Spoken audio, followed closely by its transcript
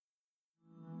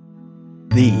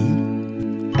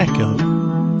The Echo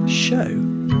Show.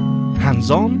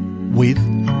 Hands-on with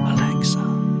Alexa.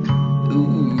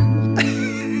 Ooh.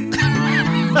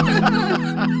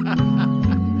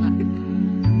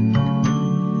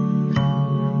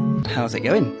 How's it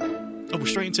going? Oh, we're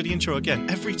straight into the intro again.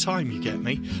 Every time you get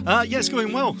me. Yeah, it's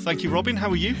going well. Thank you, Robin. How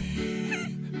are you?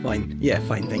 Fine. Yeah,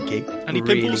 fine, thank you. Any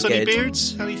really pimples, good. any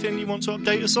beards? Anything you want to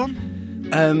update us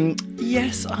on?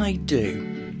 Yes, I do.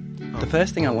 The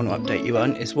first thing I want to update you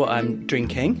on is what I'm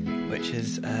drinking, which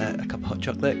is a cup of hot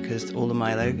chocolate because all the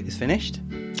Milo is finished.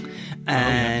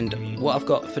 And what I've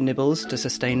got for nibbles to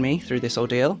sustain me through this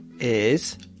ordeal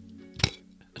is...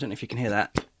 I don't know if you can hear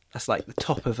that. That's like the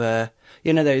top of a...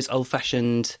 You know those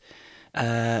old-fashioned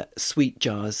sweet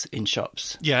jars in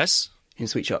shops? Yes. In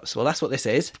sweet shops. Well, that's what this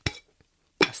is.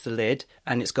 That's the lid.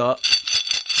 And it's got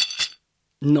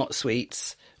not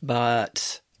sweets,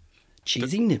 but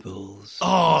cheesy nibbles.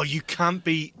 Oh, you can't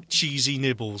beat cheesy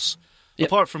nibbles. Yep.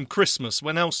 Apart from Christmas,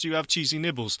 when else do you have cheesy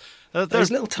nibbles? There's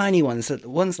little tiny ones.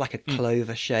 One's like a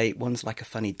clover shape, one's like a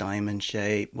funny diamond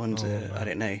shape, one's I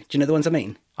don't know. Do you know the ones I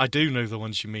mean? I do know the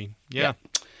ones you mean, yeah.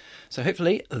 So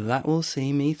hopefully that will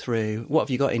see me through. What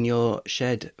have you got in your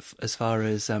shed as far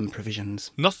as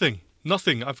provisions? Nothing.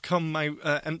 I've come out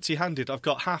empty-handed. I've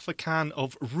got half a can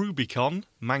of Rubicon,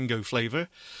 mango flavour,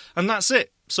 and that's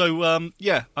it. So,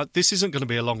 this isn't going to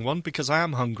be a long one because I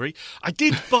am hungry. I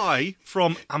did buy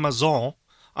from Amazon,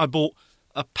 I bought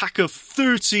a pack of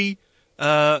 30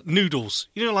 noodles.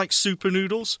 You know, like super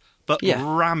noodles, but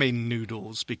ramen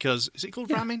noodles because... Is it called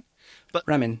ramen? But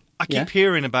ramen. I keep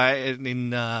hearing about it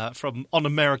on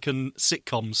American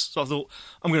sitcoms, so I thought,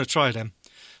 I'm going to try them.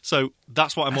 So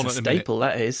that's what I'm on at the minute. Staple,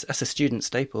 that is. That's a student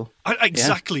staple.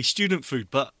 Exactly, student food,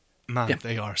 but man,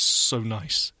 they are so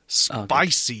nice.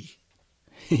 Spicy.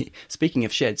 Speaking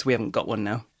of sheds, we haven't got one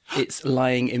now. It's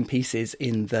lying in pieces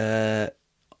in the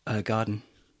garden.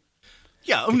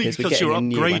 Yeah, only because you're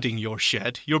upgrading your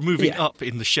shed. You're moving up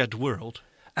in the shed world.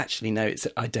 Actually, no, it's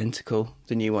identical.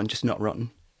 The new one, just not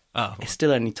rotten. Oh. It's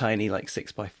still only tiny, like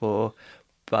 6x4.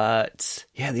 But,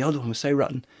 yeah, the old one was so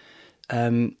rotten.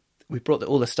 We brought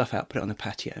all the stuff out, put it on the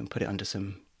patio and put it under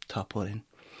some tarpaulin.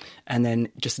 And then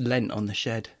just leant on the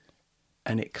shed.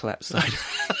 And it collapsed.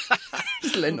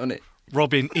 Just leant on it.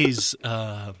 Robin is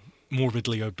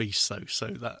morbidly obese, though, so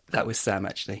that was Sam,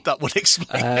 actually. That would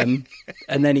explain.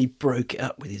 And then he broke it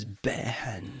up with his bare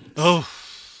hands. Oh.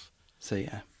 So,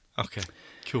 yeah. Okay,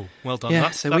 cool. Well done.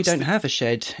 Yeah, so we don't have a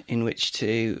shed in which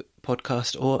to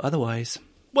podcast or otherwise.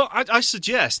 Well, I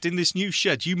suggest in this new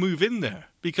shed you move in there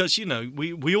because, you know,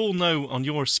 we all know on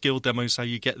your skill demos how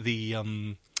you get the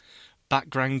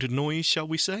background noise, shall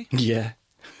we say? Yeah.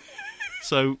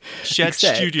 So, shed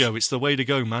studio, it's the way to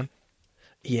go, man.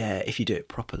 Yeah, if you do it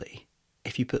properly.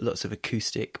 If you put lots of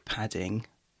acoustic padding,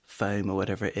 foam or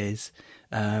whatever it is,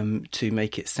 to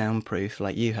make it soundproof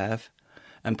like you have,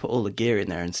 and put all the gear in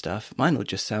there and stuff, mine will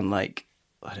just sound like,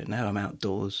 I don't know, I'm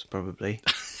outdoors probably.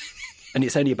 And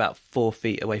it's only about 4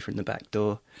 feet away from the back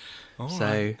door. All so,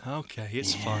 right. Okay,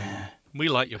 it's fine. We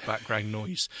like your background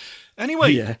noise.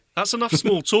 Anyway, that's enough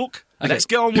small talk. Okay. Let's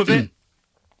get on with it.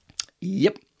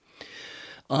 Yep.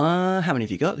 How many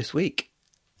have you got this week?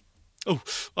 Oh,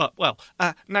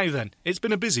 now then, it's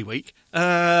been a busy week.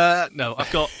 No,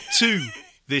 I've got 2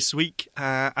 this week,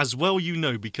 as well you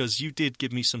know, because you did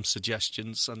give me some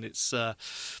suggestions, and it's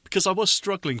because I was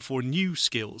struggling for new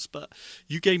skills, but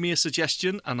you gave me a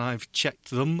suggestion, and I've checked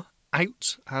them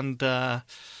out, and I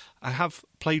have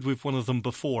played with one of them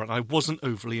before, and I wasn't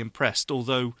overly impressed,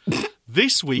 although...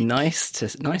 This week...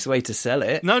 Nice way to sell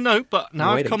it. No, but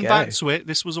now I've come back to it.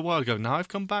 This was a while ago. Now I've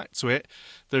come back to it.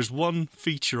 There's one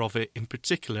feature of it in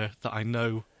particular that I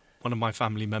know one of my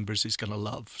family members is going to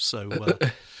love. So,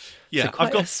 yeah. So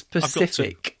I've got a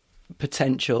specific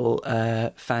potential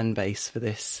fan base for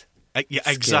this Yeah,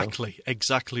 exactly. Skill.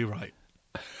 Exactly right.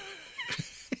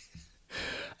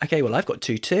 Okay, well, I've got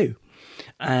 2 too.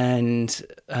 And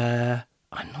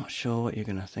I'm not sure what you're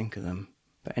going to think of them.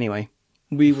 But anyway...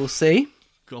 We will see.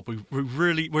 God,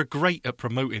 we're great at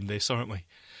promoting this, aren't we?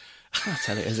 I'll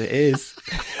tell it as it is.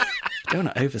 Don't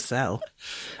want to oversell.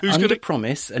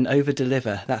 Under-promise and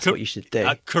over-deliver. That's what you should do.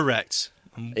 Correct.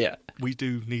 Yeah. We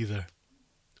do neither.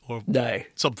 Or no.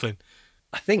 Something.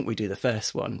 I think we do the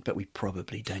first one, but we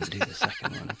probably don't do the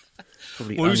second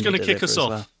one. Well, who's going to kick us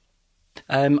off?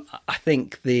 Well. I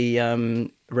think the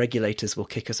regulators will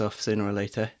kick us off sooner or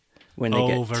later. When they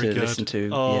get to listen to...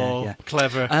 Oh,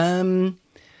 clever.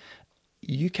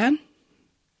 You can.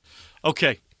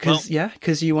 Okay.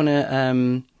 Because you want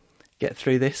to get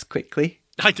through this quickly.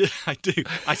 I do.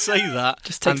 I say that.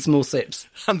 Just take small sips.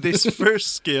 And this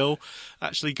first skill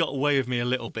actually got away with me a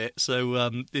little bit. So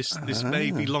this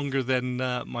may be longer than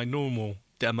my normal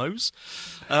demos.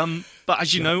 But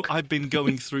as you know, I've been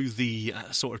going through the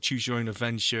sort of choose your own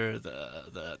adventure,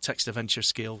 the text adventure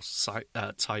skills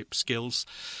type skills,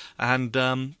 and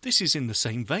this is in the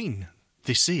same vein.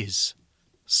 This is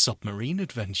Submarine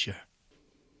Adventure.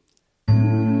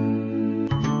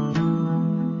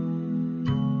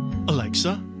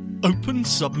 Alexa, open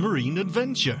Submarine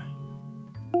Adventure.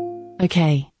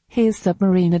 Okay, here's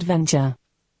Submarine Adventure.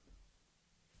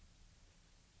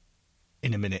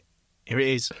 In a minute. Here it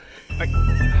is.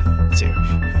 Zero.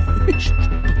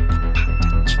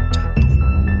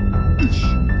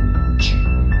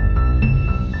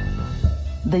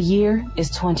 The year is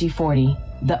 2040.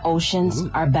 The oceans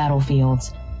are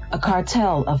battlefields. A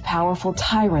cartel of powerful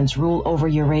tyrants rule over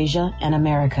Eurasia and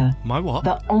America. My what?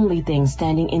 The only thing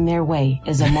standing in their way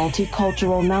is a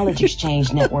multicultural knowledge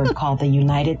exchange network called the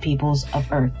United Peoples of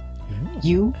Earth.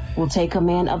 You will take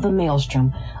command of the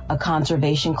Maelstrom, a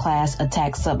conservation-class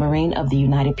attack submarine of the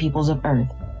United Peoples of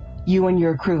Earth. You and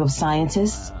your crew of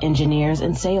scientists, engineers,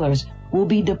 and sailors will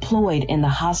be deployed in the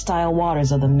hostile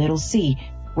waters of the Middle Sea,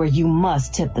 where you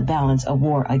must tip the balance of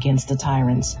war against the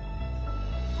tyrants.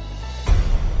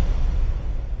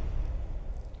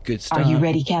 Good start. Are you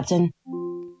ready, Captain?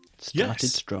 Started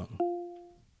Yes. strong.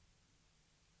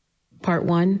 Part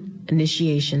 1,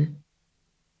 Initiation.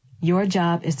 Your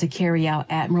job is to carry out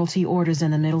Admiralty orders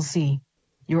in the Middle Sea.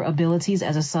 Your abilities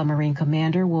as a submarine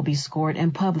commander will be scored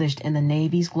and published in the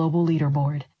Navy's global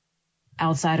leaderboard.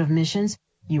 Outside of missions,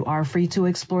 you are free to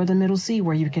explore the Middle Sea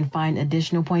where you can find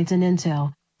additional points in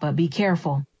intel, but be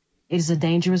careful. It is a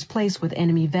dangerous place with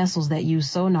enemy vessels that use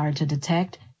sonar to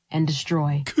detect and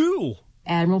destroy. Cool.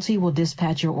 Admiralty will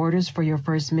dispatch your orders for your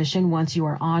first mission once you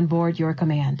are on board your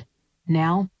command.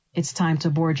 Now, it's time to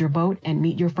board your boat and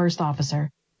meet your first officer.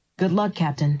 Good luck,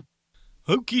 Captain.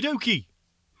 Okie dokie.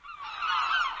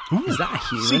 Is that a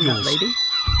human, that Seagulls. lady?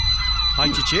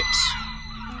 Hide your chips.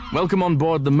 Welcome on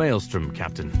board the Maelstrom,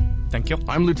 Captain. Thank you.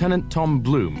 I'm Lieutenant Tom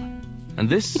Bloom, and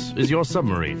this is your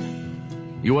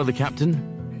submarine. You are the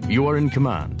captain. You are in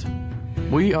command.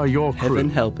 We are your crew. Heaven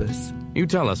help us. You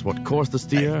tell us what course to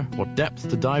steer, what depth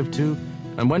to dive to,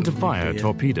 and when to fire dear.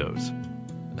 torpedoes.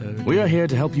 We are here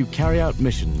to help you carry out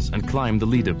missions and climb the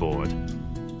leaderboard.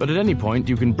 But at any point,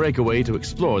 you can break away to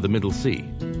explore the Middle Sea.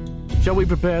 Shall we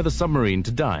prepare the submarine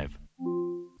to dive?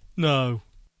 No.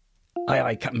 Aye,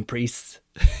 aye, Captain Priest.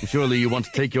 Surely you want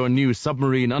to take your new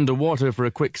submarine underwater for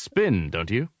a quick spin, don't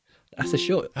you? That's a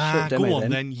short demo Go on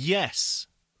then. Yes.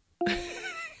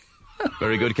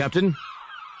 Very good, Captain.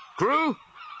 Crew,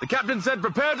 the captain said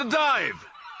prepare to dive.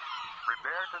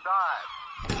 Prepare to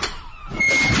dive.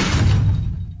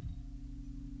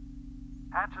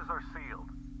 Hatches are sealed.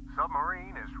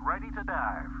 Submarine is ready to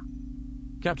dive.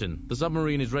 Captain, the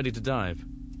submarine is ready to dive.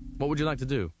 What would you like to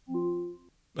do?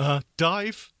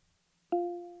 Dive.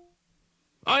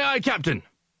 Aye, aye, Captain.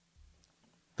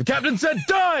 The captain said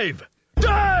dive!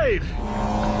 Dive!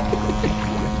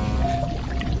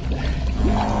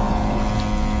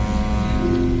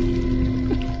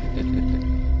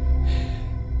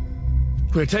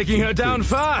 We're taking her down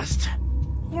fast.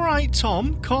 All right,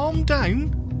 Tom, calm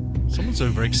down. Someone's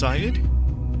overexcited.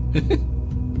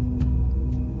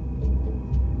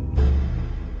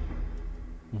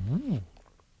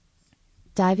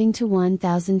 Diving to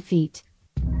 1,000 feet.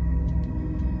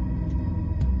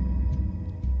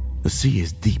 The sea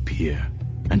is deep here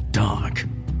and dark.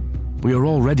 We are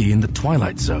already in the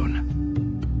twilight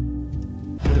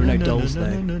zone. There are no dolls, no,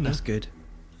 though. no, no. That's good.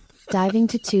 Diving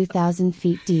to 2,000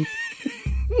 feet deep.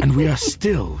 And we are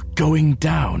still going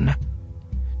down.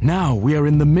 Now we are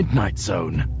in the midnight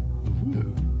zone.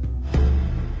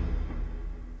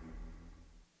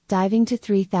 Diving to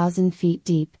 3,000 feet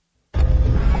deep.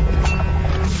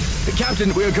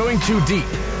 Captain, we are going too deep.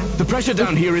 The pressure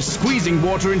down here is squeezing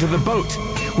water into the boat.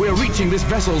 We are reaching this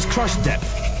vessel's crush depth.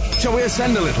 Shall we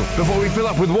ascend a little before we fill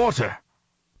up with water?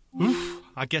 Oof,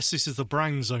 I guess this is the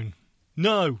brown zone.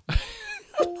 No.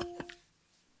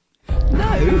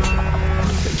 No!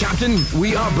 Captain,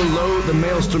 we are below the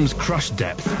Maelstrom's crush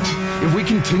depth. If we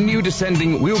continue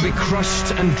descending, we will be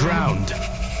crushed and drowned.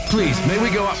 Please, may we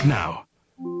go up now?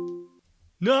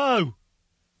 No.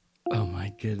 Oh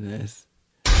my goodness.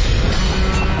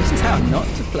 This is how not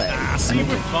to play. See,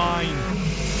 we're fine.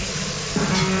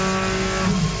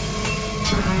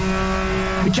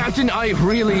 Captain, I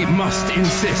really must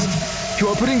insist. You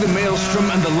are putting the Maelstrom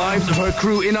and the lives of her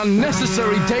crew in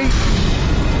unnecessary danger.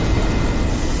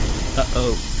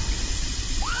 Uh-oh.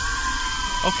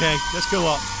 Okay, let's go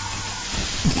up.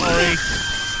 Sorry.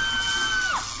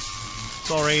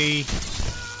 Sorry.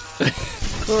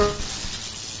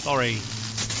 Sorry.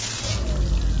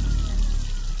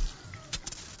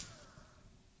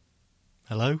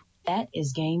 Hello? That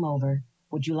is game over.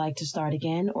 Would you like to start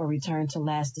again or return to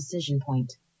last decision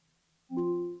point?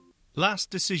 Last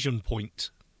decision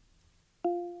point.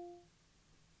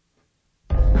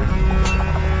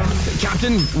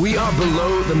 Captain, we are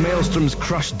below the Maelstrom's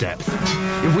crush depth.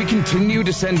 If we continue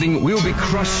descending, we will be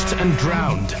crushed and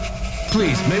drowned.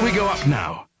 Please, may we go up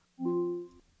now?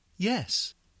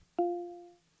 Yes.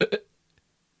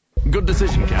 Good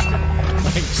decision, Captain.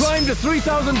 Thanks. Climb to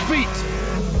 3,000 feet!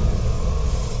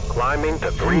 Climbing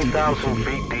to 3,000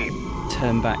 feet deep.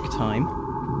 Turn back time.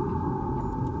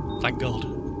 Thank God.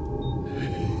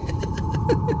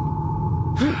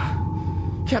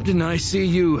 Captain, I see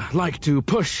you like to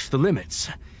push the limits.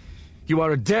 You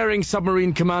are a daring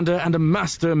submarine commander and a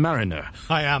master mariner.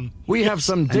 I am. We have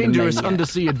some And a dangerous maniac.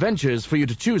 undersea adventures for you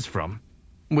to choose from.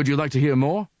 Would you like to hear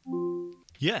more?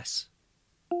 Yes.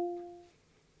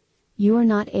 You are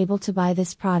not able to buy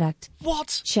this product.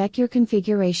 What? Check your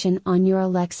configuration on your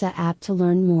Alexa app to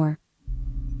learn more.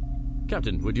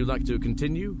 Captain, would you like to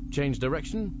continue, change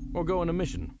direction, or go on a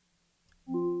mission?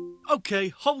 Okay,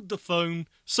 hold the phone.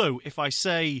 So, if I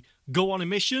say, go on a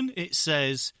mission, it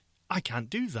says, I can't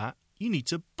do that. You need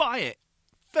to buy it.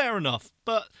 Fair enough,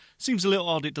 but seems a little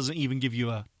odd it doesn't even give you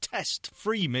a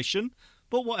test-free mission,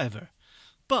 but whatever.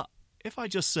 But if I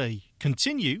just say,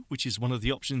 continue, which is one of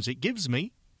the options it gives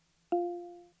me,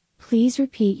 Please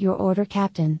repeat your order,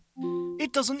 Captain.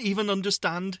 it doesn't even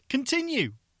understand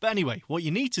continue. But anyway, what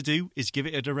you need to do is give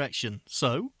it a direction.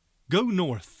 So, go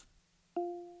north.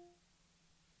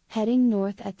 Heading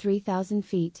north at 3,000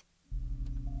 feet.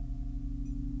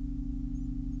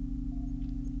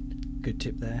 Good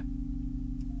tip there.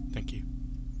 Thank you.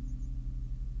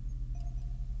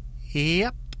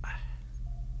 Yep.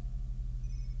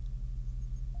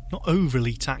 Not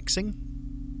overly taxing.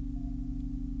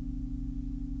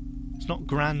 It's not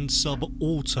Grand Sub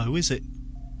Auto, is it?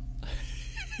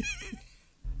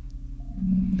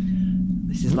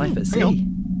 This is life at sea. hang on.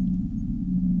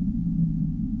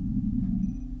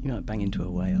 You might bang into a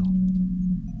whale.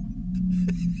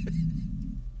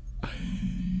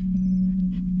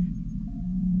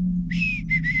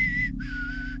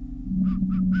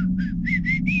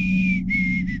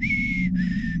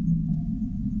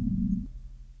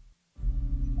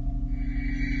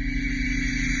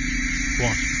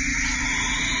 What?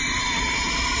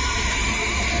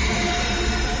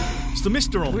 It's the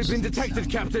Mr. We've Ons. been detected,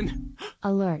 Captain.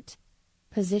 Alert.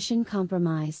 Position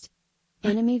compromised.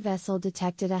 Enemy vessel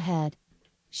detected ahead.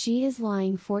 She is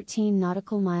lying 14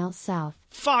 nautical miles south.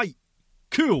 Fight!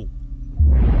 Cool!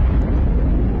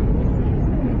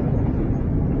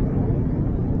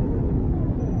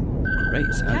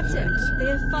 Great sound Captain, effects. they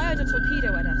have fired a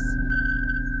torpedo at us.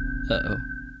 Uh-oh.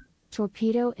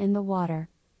 Torpedo in the water.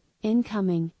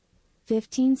 Incoming.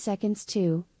 15 seconds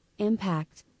to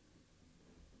impact.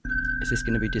 Is this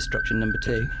going to be destruction number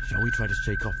 2? Shall we try to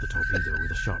shake off the torpedo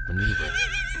with a sharp maneuver?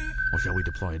 Or shall we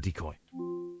deploy a decoy?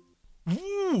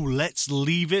 Ooh, let's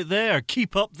leave it there.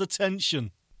 Keep up the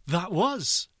tension. That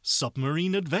was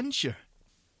Submarine Adventure.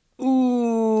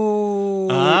 Ooh.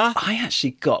 Ah? I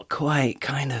actually got quite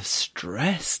kind of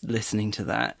stressed listening to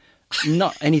that.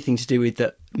 Not anything to do with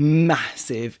the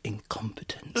massive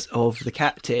incompetence of the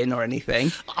captain or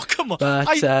anything. Oh, come on.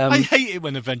 But, I hate it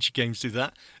when adventure games do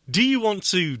that. Do you want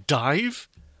to dive?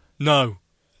 No.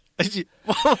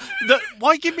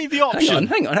 Why give me the option?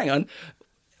 Hang on.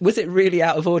 Was it really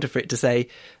out of order for it to say,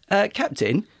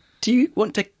 Captain, do you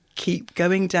want to keep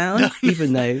going down,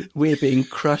 even though we're being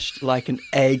crushed like an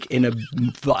egg in a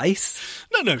vice?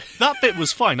 No, that bit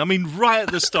was fine. I mean, right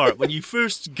at the start, when you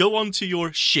first go onto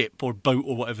your ship or boat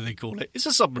or whatever they call it, it's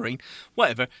a submarine,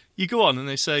 whatever, you go on and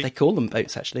they say... They call them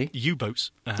boats, actually.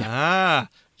 U-boats. Ah,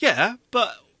 yeah,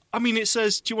 but, I mean, it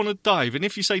says, do you want to dive? And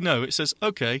if you say no, it says,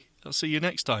 okay, I'll see you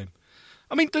next time.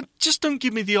 I mean, just don't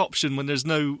give me the option when there's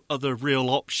no other real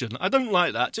option. I don't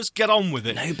like that. Just get on with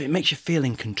it. No, but it makes you feel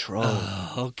in control.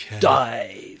 Okay.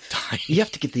 Dive. You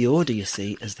have to give the order, you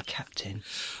see, as the captain.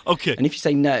 Okay. And if you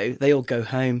say no, they all go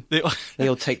home. They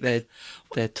all take their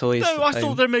toys No, I home.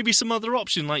 thought there may be some other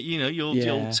option, like, you know,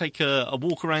 you'll take a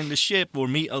walk around the ship or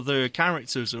meet other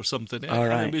characters or something. All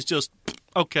right. And it was just,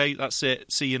 okay, that's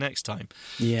it, see you next time.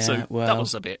 Yeah, so well... that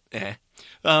was a bit,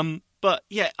 But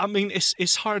yeah, I mean,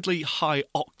 it's hardly high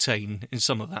octane in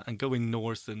some of that, and going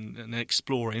north and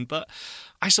exploring. But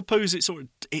I suppose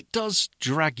it does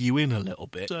drag you in a little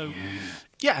bit. So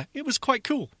yeah, it was quite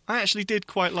cool. I actually did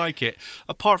quite like it.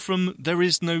 Apart from there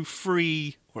is no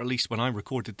free, or at least when I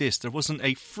recorded this, there wasn't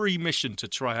a free mission to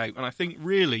try out. And I think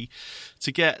really,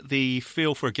 to get the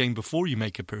feel for a game before you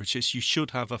make a purchase, you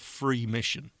should have a free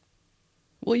mission.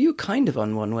 Well, you were kind of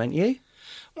on one, weren't you?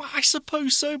 Well, I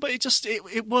suppose so, but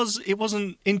it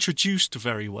wasn't introduced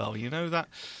very well. You know that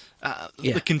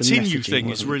the continue thing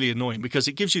is really annoying because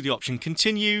it gives you the option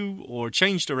continue or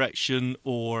change direction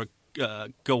or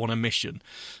go on a mission.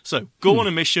 So go on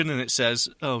a mission and it says,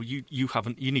 oh, you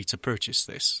need to purchase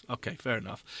this. Okay, fair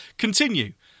enough.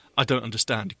 Continue. I don't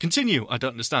understand. Continue. I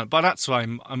don't understand. By that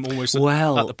time, I'm almost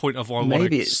at the point of I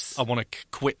want to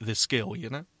quit the skill. You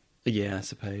know. Yeah, I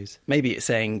suppose. Maybe it's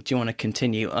saying, do you want to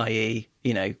continue, i.e.,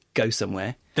 go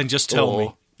somewhere? Then just tell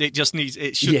me. It just needs,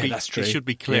 it should be, that's true. It should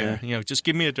be clear. Yeah. Just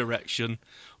give me a direction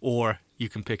or you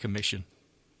can pick a mission.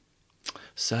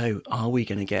 So, are we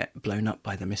going to get blown up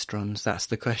by the Mistrons? That's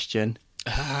the question.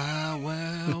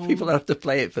 Well... People have to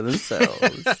play it for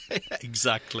themselves.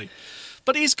 Exactly.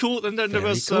 But it is cool. And then there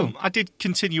was, cool. I did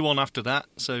continue on after that.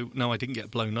 So, no, I didn't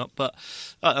get blown up. But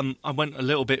I went a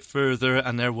little bit further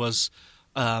and there was...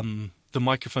 the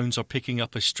microphones are picking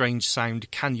up a strange sound.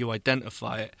 Can you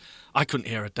identify it? I couldn't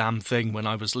hear a damn thing when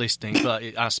I was listening, but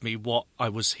it asked me what I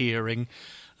was hearing.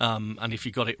 And if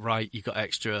you got it right, you got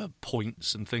extra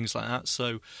points and things like that.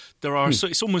 So there are. So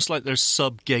it's almost like there's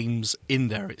sub games in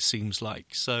there. It seems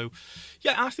like. So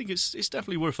yeah, I think it's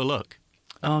definitely worth a look.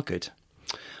 Oh, good.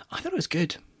 I thought it was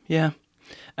good. Yeah,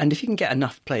 and if you can get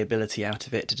enough playability out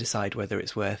of it to decide whether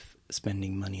it's worth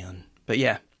spending money on. But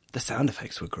yeah, the sound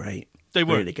effects were great. They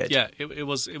were really good. Yeah, it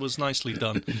was nicely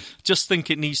done. Just think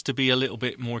it needs to be a little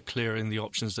bit more clear in the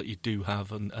options that you do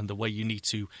have and the way you need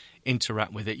to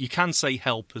interact with it. You can say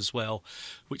help as well,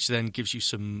 which then gives you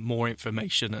some more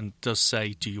information and does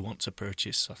say, do you want to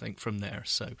purchase, I think, from there.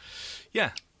 So,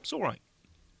 yeah, it's all right.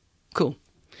 Cool.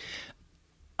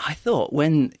 I thought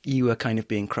when you were kind of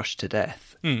being crushed to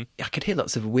death, I could hear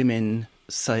lots of women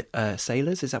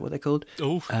sailors, is that what they're called?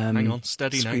 Oh, hang on,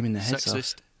 steady now. Screaming their heads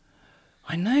Sexist. off.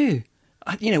 I know.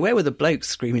 Where were the blokes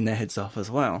screaming their heads off as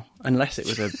well? Unless it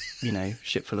was a,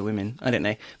 ship full of women. I don't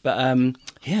know. But,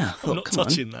 yeah. I thought, I'm not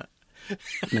touching that.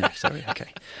 No, sorry,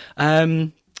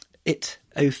 okay. It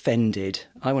offended.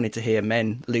 I wanted to hear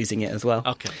men losing it as well.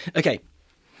 Okay.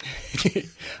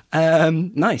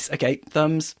 Nice. Okay,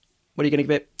 thumbs. What are you going to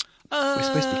give it? We're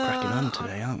supposed to be cracking on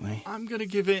today, aren't we? I'm going to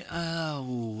give it...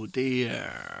 Oh,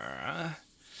 dear.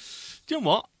 Do you know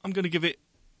what? I'm going to give it...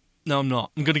 No, I'm not.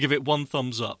 I'm going to give it 1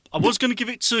 thumbs up. I was going to give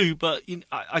it 2, but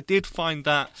I did find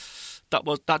that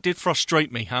did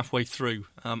frustrate me halfway through.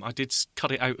 I did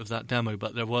cut it out of that demo,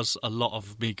 but there was a lot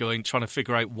of me trying to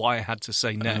figure out why I had to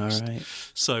say next. All right.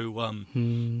 So,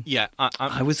 yeah.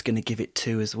 I was going to give it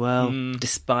 2 as well,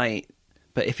 despite...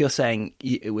 But if you're saying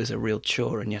it was a real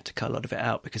chore and you had to cut a lot of it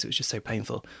out because it was just so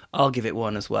painful, I'll give it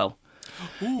 1 as well.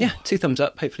 Ooh. Yeah, 2 thumbs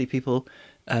up. Hopefully people...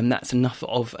 that's enough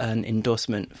of an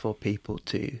endorsement for people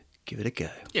to... give it a go.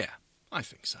 Yeah, I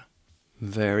think so.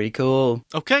 Very cool.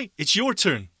 Okay, it's your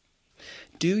turn.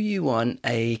 Do you want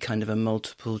a kind of a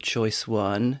multiple choice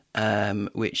one,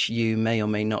 which you may or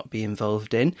may not be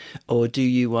involved in, or do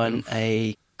you want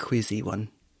a quizzy one?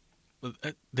 Well,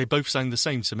 they both sound the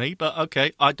same to me, but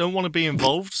okay, I don't want to be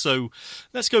involved, so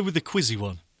let's go with the quizzy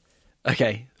one.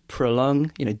 Okay, prolong,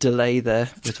 delay the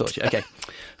torture. Okay,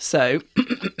 so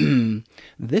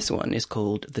this one is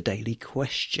called The Daily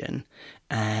Question,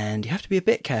 and you have to be a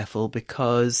bit careful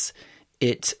because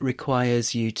it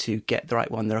requires you to get the right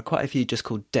one. There are quite a few just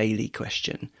called Daily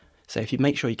Question. So if you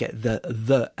make sure you get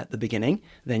the at the beginning,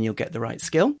 then you'll get the right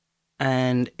skill.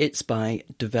 And it's by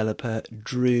developer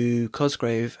Drew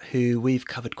Cosgrove, who we've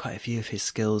covered quite a few of his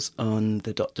skills on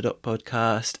the Dot to Dot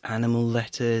podcast, Animal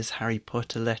Letters, Harry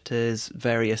Potter letters,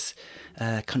 various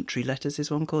country letters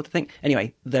is one called, I think.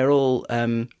 Anyway, they're all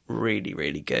really,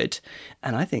 really good.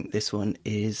 And I think this one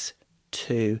is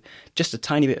too. Just a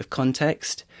tiny bit of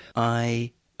context.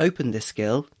 I opened this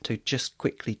skill to just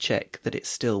quickly check that it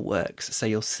still works. So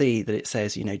you'll see that it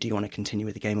says, do you want to continue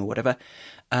with the game or whatever.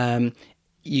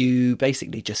 You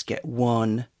basically just get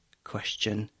 1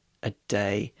 question a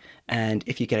day. And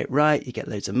if you get it right, you get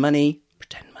loads of money,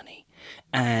 pretend money.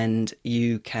 And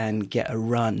you can get a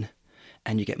run.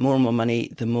 And you get more and more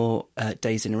money the more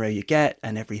days in a row you get.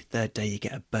 And every 3rd day you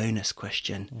get a bonus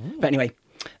question. Ooh. But anyway,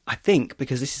 I think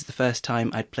because this is the first time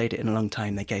I'd played it in a long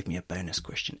time, they gave me a bonus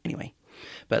question. Anyway,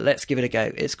 but let's give it a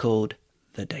go. It's called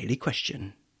The Daily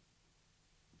Question.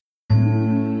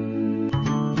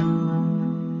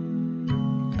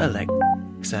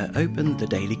 Alexa, open the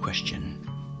daily question.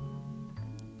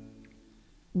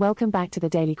 Welcome back to the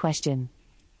Daily Question.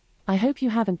 I hope you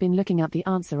haven't been looking up the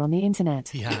answer on the internet.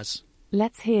 He has.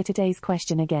 Let's hear today's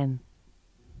question again.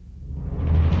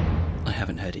 I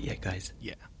haven't heard it yet, guys.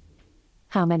 Yeah.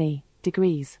 How many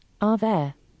degrees are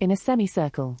there in a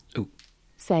semicircle? Ooh,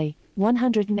 Say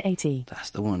 180,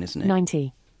 that's the one, isn't it?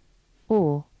 90,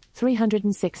 or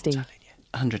 360.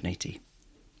 180.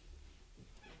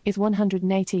 Is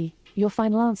 180 your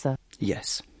final answer?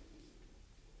 Yes.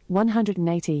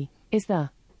 180 is the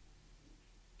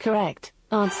correct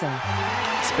answer.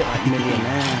 It's a bit like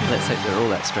Millionaire. Let's hope they're all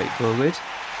that straightforward.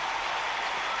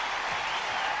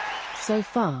 So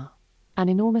far, an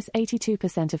enormous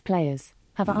 82% of players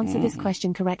have answered this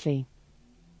question correctly.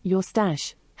 Your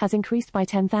stash has increased by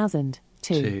 10,000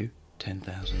 to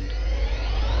 10,000.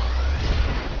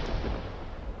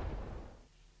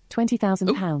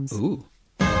 £20,000. Ooh.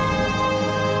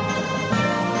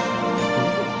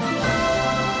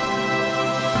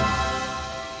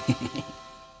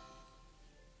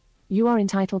 You are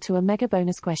entitled to a mega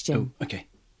bonus question. Oh, okay.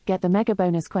 Get the mega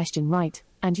bonus question right,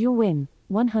 and you'll win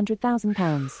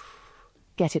 £100,000.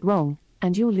 Get it wrong,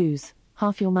 and you'll lose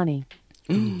half your money.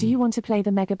 Do you want to play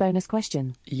the mega bonus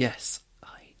question? Yes,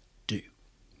 I do.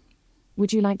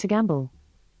 Would you like to gamble?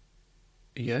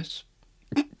 Yes.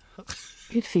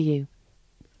 Good for you.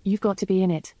 You've got to be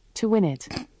in it to win it.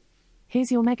 Here's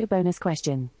your mega bonus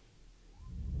question.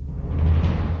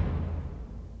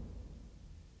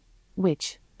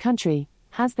 Which country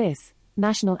has this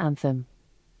national anthem?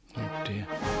 Oh dear.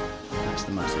 That's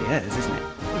the Marseillaise, isn't it?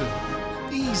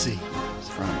 Easy. It's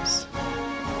France.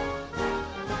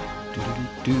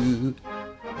 Do-do-do-do.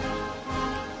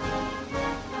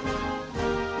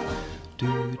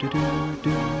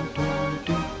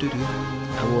 Do-do-do-do-do-do-do-do.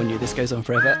 I warn you, this goes on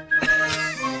forever.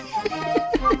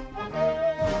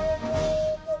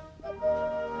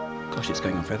 Gosh, it's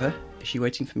going on forever. Is she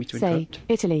waiting for me to Say interrupt?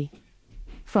 Italy,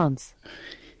 France,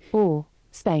 or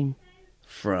Spain.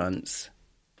 France.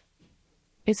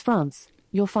 Is France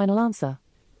your final answer?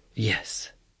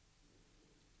 Yes.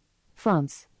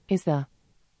 France is the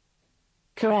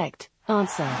correct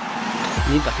answer.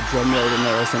 You need like a drum roll in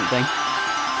there or something.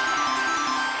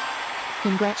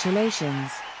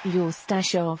 Congratulations. Your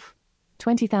stash of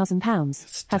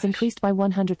 £20,000 has increased by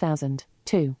 100,000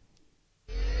 to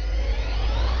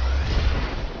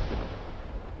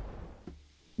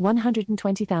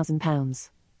 £120,000.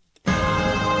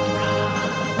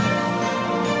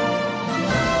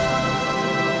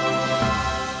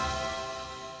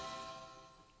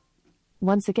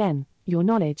 Once again, your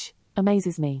knowledge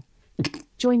amazes me.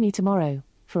 Join me tomorrow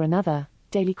for another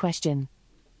Daily Question.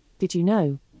 Did you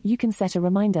know you can set a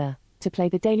reminder to play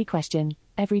the Daily Question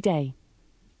every day?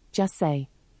 Just say,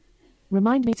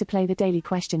 remind me to play the Daily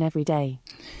Question every day.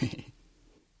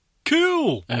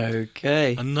 Cool.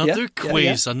 Okay. Another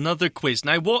quiz, yeah. another quiz.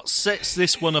 Now, what sets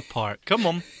this one apart? Come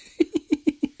on.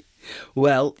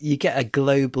 Well, you get a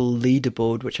global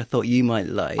leaderboard, which I thought you might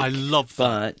like. I love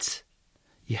that. But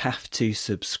you have to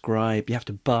subscribe. You have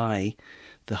to buy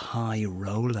the High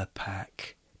Roller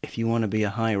Pack if you want to be a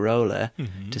high roller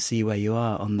to see where you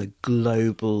are on the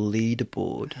global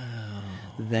leaderboard.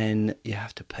 Then you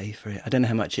have to pay for it. I don't know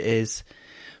how much it is,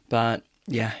 but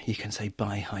yeah, you can say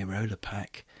buy High Roller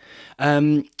Pack.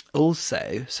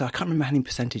 Also, so I can't remember how many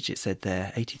percentage it said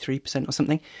there, 83% or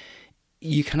something.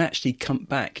 You can actually come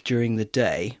back during the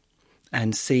day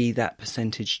and see that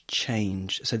percentage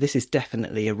change. So this is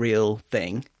definitely a real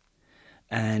thing.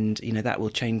 And, you know, that will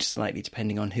change slightly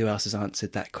depending on who else has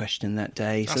answered that question that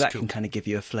day. So that can kind of give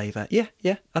you a flavour. Yeah,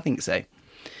 I think so.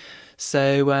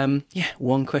 So,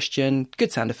 one question,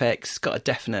 good sound effects, got a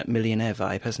definite Millionaire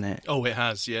vibe, hasn't it? Oh, it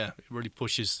has, yeah. It really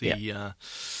pushes the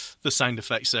sound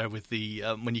effects there with the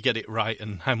when you get it right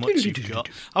and how much you've got.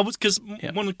 One of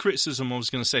the criticism I was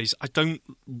going to say is I don't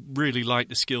really like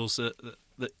the skills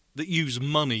that use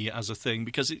money as a thing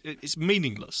because it's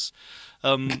meaningless.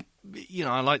 I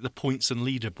like the points and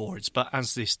leaderboards, but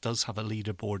as this does have a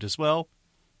leaderboard as well,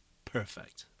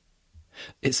 perfect.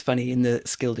 It's funny, in the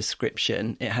skill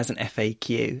description, it has an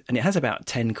FAQ, and it has about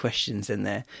 10 questions in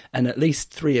there, and at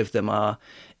least 3 of them are,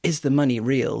 is the money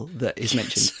real that is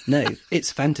mentioned? No, it's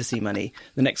fantasy money.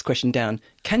 The next question down,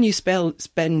 can you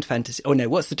spend fantasy... Oh, no,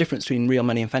 what's the difference between real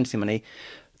money and fantasy money?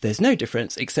 There's no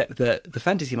difference, except that the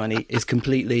fantasy money is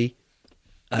completely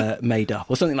made up,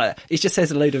 or something like that. It just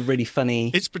says a load of really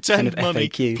funny... It's pretend kind of money.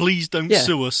 FAQ. Please don't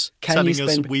sue us, telling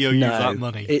us we owe you that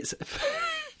money.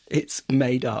 It's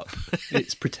made up.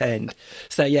 It's pretend.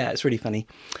 So, yeah, it's really funny.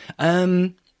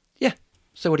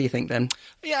 So what do you think then?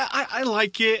 Yeah, I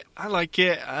like it. I like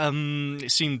it.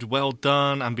 It seemed well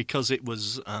done, and because it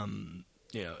was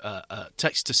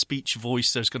text-to-speech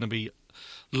voice, there's going to be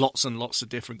lots and lots of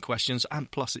different questions, and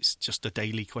plus it's just a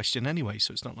daily question anyway,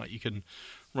 so it's not like you can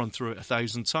run through it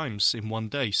 1,000 times in one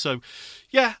day. So,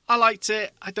 yeah, I liked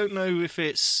it. I don't know if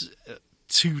it's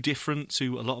too different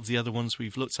to a lot of the other ones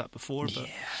we've looked at before, but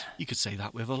you could say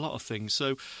that with a lot of things.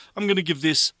 So I'm going to give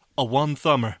this a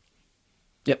 1-thumber.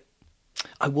 Yep.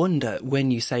 I wonder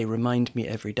when you say remind me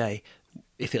every day,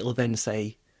 if it'll then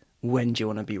say, when do you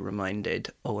want to be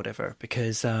reminded or whatever?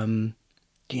 Because,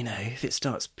 if it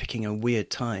starts picking a weird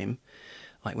time,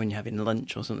 like when you're having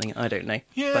lunch or something, I don't know.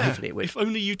 Yeah, but hopefully it would. If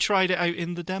only you tried it out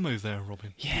in the demo there,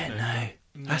 Robin. Yeah,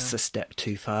 that's a step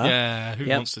too far. Yeah, who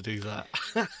wants to do that?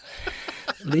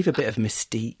 Leave a bit of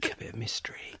mystique, a bit of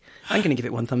mystery. I'm going to give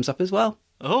it 1 thumbs up as well.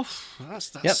 Oh,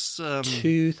 that's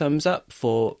 2 thumbs up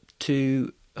for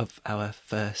 2 of our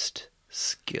first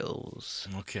skills.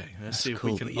 Okay, let's That's see if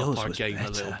cool, we can but yours up our was game a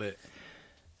better. little bit.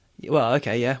 Well,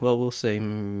 okay, yeah. Well, we'll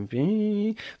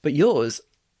see. But yours,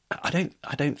 I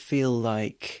don't feel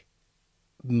like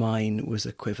mine was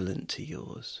equivalent to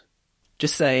yours.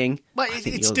 Just saying. Well,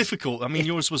 it's difficult. I mean,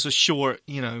 yours was a short,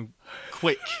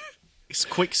 quick. It's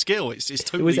quick skill. It's totally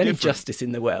If there was any different. justice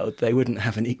in the world, they wouldn't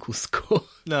have an equal score.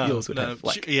 No, yours would have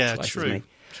like twice as many.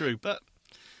 True. But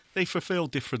they fulfil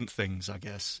different things, I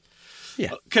guess.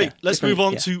 Yeah. Okay, yeah, let's move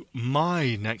on yeah. to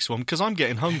my next one, because I'm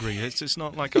getting hungry. It's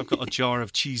not like I've got a jar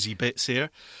of cheesy bits here.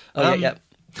 Oh, yeah.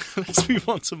 Let's move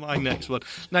on to my next one.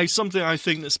 Now, something I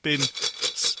think that's been...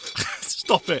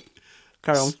 Stop it.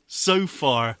 Carry on. So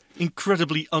far,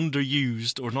 incredibly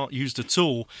underused, or not used at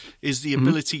all, is the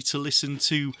ability to listen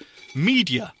to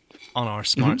media on our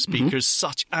smart speakers,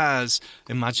 such as,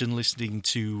 imagine listening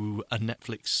to a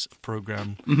Netflix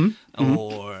program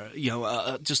or,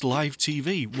 just live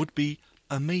TV would be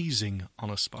amazing on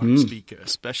a smart speaker,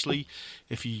 especially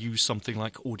if you use something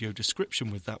like audio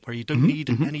description with that, where you don't need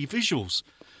any visuals.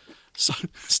 So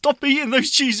stop eating those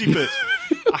cheesy bits.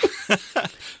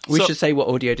 We should say what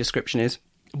audio description is.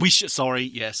 We should.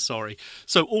 Sorry.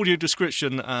 So audio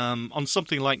description on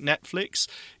something like Netflix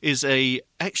is a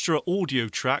extra audio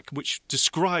track which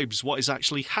describes what is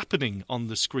actually happening on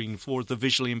the screen for the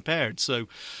visually impaired. So,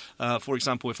 for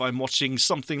example, if I'm watching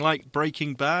something like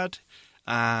Breaking Bad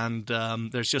and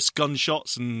there's just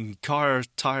gunshots and car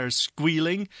tires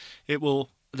squealing,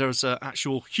 there's an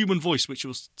actual human voice which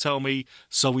will tell me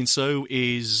so-and-so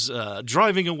is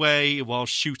driving away while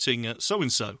shooting at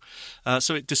so-and-so.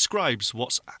 So it describes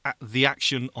what's the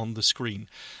action on the screen.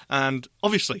 And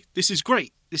obviously, this is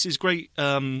great.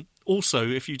 Also,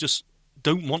 if you just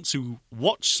don't want to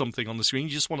watch something on the screen,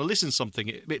 you just want to listen to something,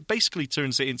 it basically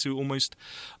turns it into almost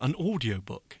an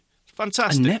audiobook.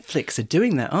 Fantastic. And Netflix are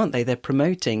doing that, aren't they? They're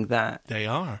promoting that. They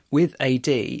are. With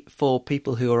AD for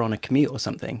people who are on a commute or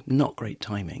something. Not great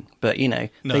timing. But,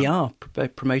 they are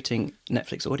promoting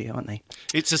Netflix audio, aren't they?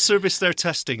 It's a service they're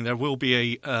testing. There will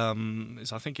be I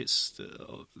think it's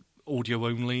audio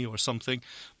only or something,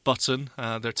 button.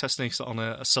 They're testing it on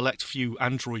a select few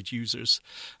Android users.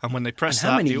 And when they press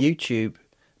how many YouTube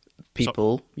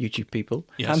people,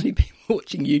 yes. how many people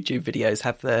watching YouTube videos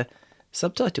have their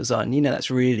subtitles on?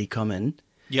 That's really common.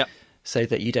 Yep. So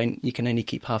that you can only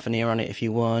keep half an ear on it if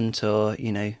you want, or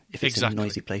if it's in a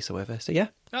noisy place or whatever. So yeah,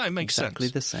 it makes exactly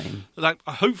sense. The same.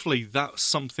 Hopefully that's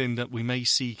something that we may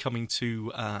see coming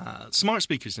to smart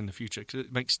speakers in the future, because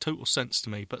it makes total sense to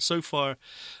me. But so far,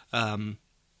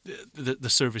 the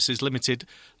service is limited.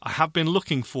 I have been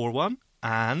looking for one,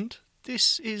 and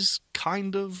this is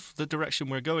kind of the direction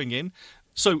we're going in.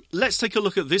 So let's take a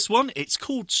look at this one. It's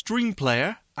called Stream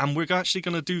Player, and we're actually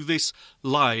going to do this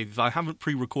live. I haven't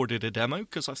pre-recorded a demo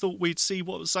because I thought we'd see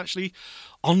what was actually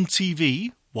on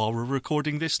TV while we're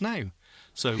recording this now.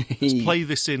 So let's play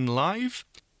this in live.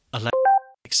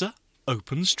 Alexa,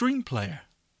 open Stream Player.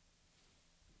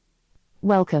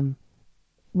 Welcome.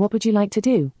 What would you like to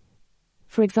do?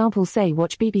 For example, say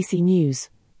watch BBC News.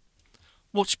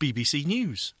 Watch BBC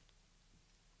News.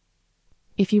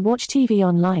 If you watch TV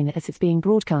online as it's being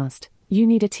broadcast, you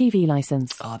need a TV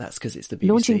licence. Oh, that's because it's the BBC.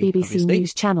 Launching BBC obviously.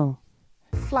 News channel.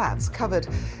 Flats covered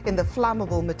in the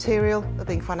flammable material are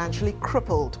being financially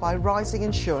crippled by rising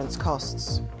insurance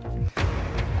costs.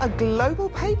 A global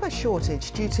paper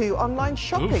shortage due to online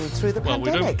shopping through the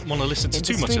pandemic. Well, we don't want to listen to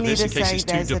too much of this in case it's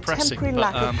too depressing.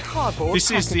 But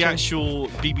this is the actual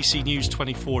BBC News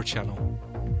 24 channel.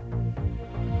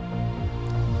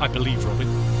 I believe, Robin.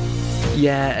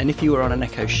 Yeah, and if you were on an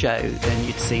Echo show, then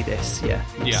you'd see this. Yeah,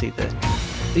 you'd see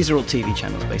these are all TV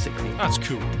channels, basically. That's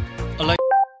cool.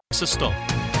 Alexa, stop.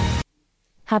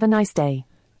 Have a nice day.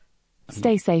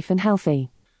 Stay safe and healthy.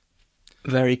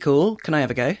 Very cool. Can I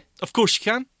have a go? Of course you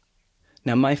can.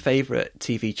 Now, my favourite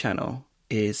TV channel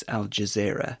is Al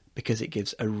Jazeera because it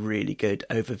gives a really good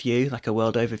overview, like a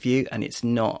world overview, and it's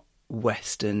not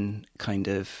Western kind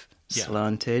of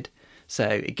slanted. So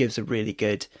it gives a really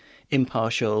good,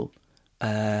 impartial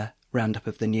roundup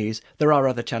of the news. There are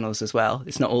other channels as well.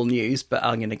 It's not all news, but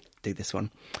I'm going to do this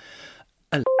one.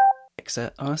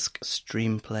 Alexa, ask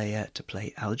Stream Player to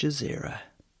play Al Jazeera.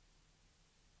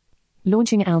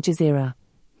 Launching Al Jazeera.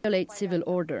 Violate civil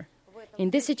order.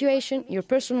 In this situation, your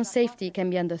personal safety can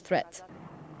be under threat.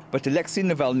 But Alexei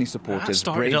Navalny supporters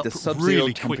braved the sub-zero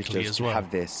temperatures to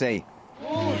have their say.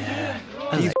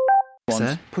 These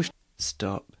ones pushed.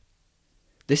 Stop.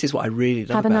 This is what I really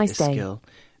love Have a about nice this day. skill.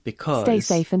 Because Stay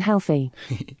safe and healthy.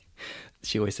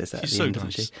 She always says that She's at the so end,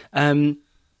 nice. doesn't she?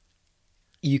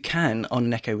 You can, on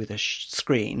an Echo with a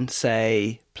screen,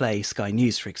 say, play Sky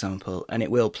News, for example, and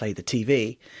it will play the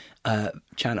TV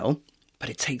channel, but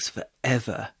it takes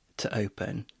forever to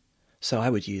open. So I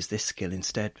would use this skill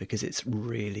instead because it's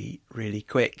really, really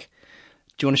quick.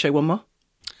 Do you want to show one more?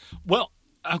 Well,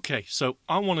 okay, so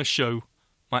I want to show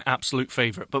my absolute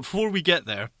favourite. But before we get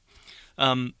there,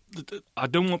 I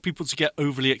don't want people to get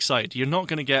overly excited. You're not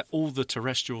going to get all the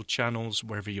terrestrial channels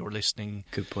wherever you're listening.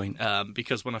 Good point.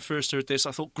 Because when I first heard this,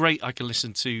 I thought, great, I can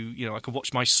listen to, I can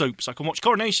watch my soaps. I can watch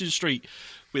Coronation Street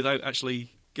without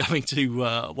actually going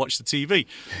to watch the TV.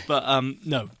 But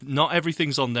no, not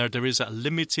everything's on there. There is a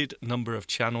limited number of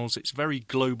channels. It's very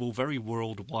global, very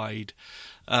worldwide.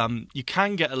 You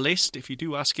can get a list if you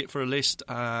do ask it for a list.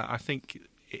 I think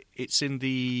it's in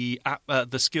the app,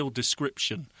 the skill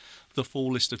description, the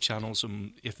full list of channels,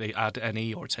 and if they add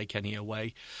any or take any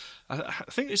away. I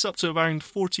think it's up to around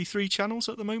 43 channels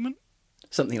at the moment.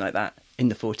 Something like that. In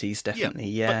the 40s, definitely,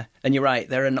 yeah. But, and you're right,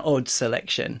 they're an odd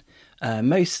selection.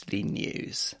 Mostly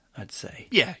news, I'd say.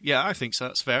 Yeah, I think so.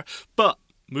 That's fair. But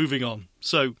moving on.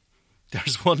 So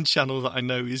there's one channel that I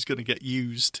know is going to get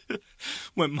used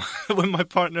when my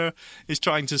partner is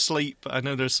trying to sleep. I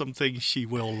know there's something she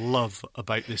will love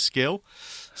about this skill.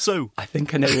 So I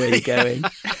think I know where you're going.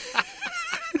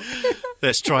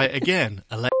 Let's try it again.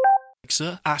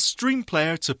 Alexa, ask Stream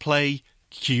Player to play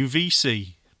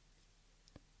QVC.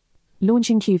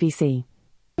 Launching QVC.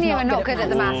 You are not good at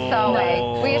the maths, are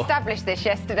we? We established this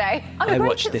yesterday. I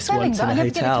watched this once in a I never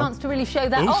get a hotel. chance to really show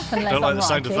that off unless Don't like I'm the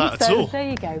sound of writing, that at all. There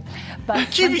you go. But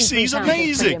QVC is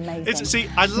 £23 amazing. See,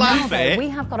 I laugh now, at it. We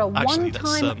have got a Actually,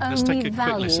 one-time let's take only a quick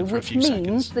value, listen for a which few means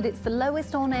seconds. that it's the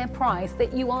lowest on-air price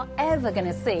that you are ever going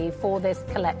to see for this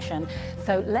collection.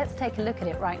 So let's take a look at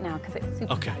it right now because it's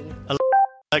super value.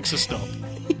 Alexa, stop.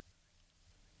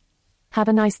 Have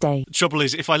a nice day. The trouble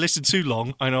is, if I listen too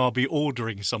long, I know I'll be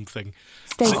ordering something.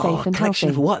 Stay safe and collection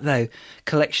healthy. of what, though?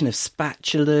 Collection of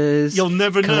spatulas. You'll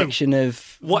never know. Collection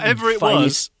of whatever it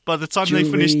was. By the time jewelry.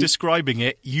 they finished describing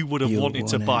it, you would have wanted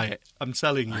to want buy it. I'm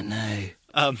telling you. I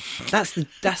know. That's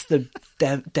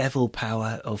the devil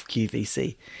power of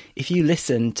QVC. If you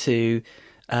listen to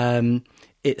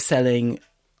it selling,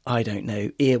 I don't know,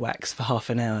 earwax for half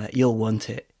an hour, you'll want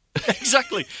it.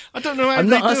 Exactly. I don't know how I'm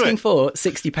they not do asking it. for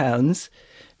 £60.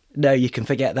 No, you can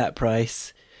forget that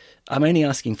price. I'm only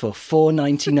asking for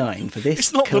 $4.99 for this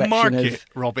It's not the collection market, of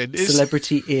Robin. It's...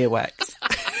 celebrity earwax.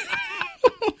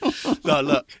 No,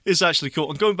 look, it's actually cool.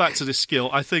 And going back to this skill,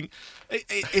 I think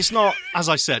it's not, as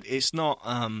I said, it's not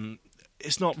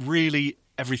really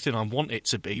everything I want it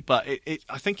to be, but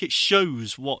I think it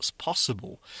shows what's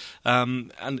possible.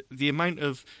 And the amount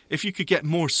of, if you could get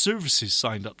more services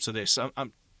signed up to this,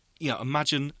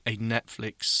 imagine a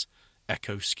Netflix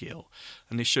Echo skill,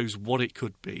 and this shows what it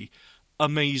could be.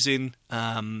 Amazing,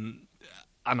 and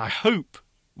I hope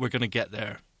we're going to get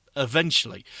there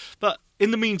eventually. But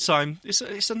in the meantime,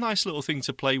 it's a nice little thing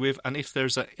to play with, and if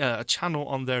there's a channel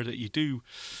on there that you do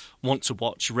want to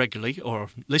watch regularly or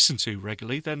listen to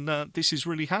regularly, then this is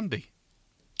really handy.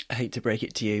 I hate to break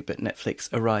it to you, but Netflix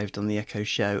arrived on the Echo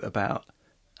show about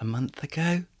a month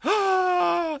ago.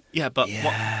 Yeah, but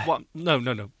what?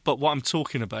 No. But what I'm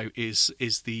talking about is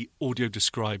the audio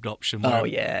described option. Where,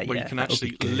 where you can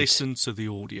actually listen to the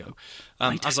audio.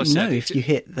 As I said, if you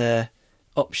hit the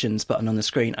options button on the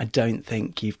screen, I don't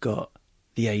think you've got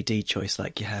the AD choice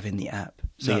like you have in the app.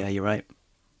 So yeah, you're right.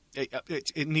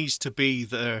 It needs to be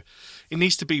there. It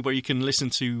needs to be where you can listen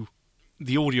to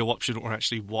the audio option or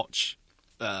actually watch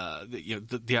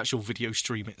the actual video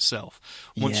stream itself.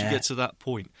 Once you get to that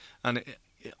point, and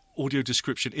audio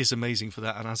description is amazing for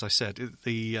that. And as I said,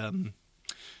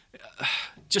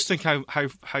 just think how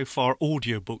far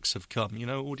audiobooks have come.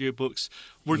 Audiobooks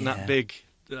weren't that big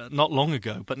not long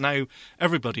ago, but now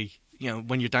everybody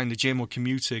when you're down the gym or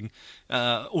commuting,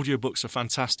 audiobooks are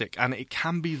fantastic, and it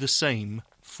can be the same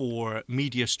for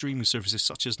media streaming services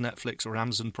such as Netflix or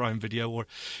Amazon Prime Video, or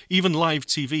even live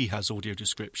TV has audio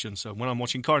description. So when I'm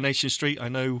watching Coronation Street, I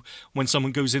know when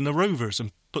someone goes in the Rovers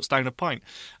and puts down a pint.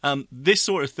 This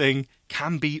sort of thing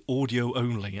can be audio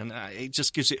only, and it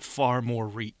just gives it far more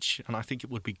reach, and I think it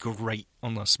would be great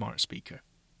on a smart speaker.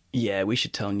 Yeah, we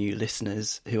should tell new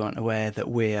listeners who aren't aware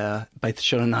that both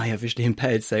Sean and I are visually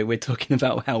impaired, so we're talking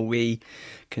about how we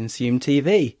consume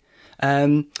TV.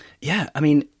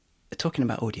 Talking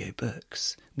about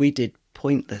audiobooks, we did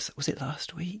Pointless, was it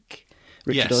last week?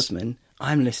 Richard Osman.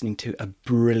 I'm listening to a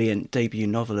brilliant debut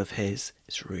novel of his.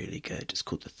 It's really good. It's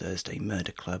called The Thursday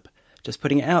Murder Club. Just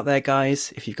putting it out there,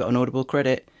 guys, if you've got an Audible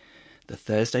credit, The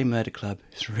Thursday Murder Club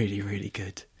is really, really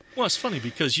good. Well, it's funny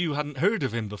because you hadn't heard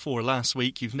of him before last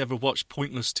week. You've never watched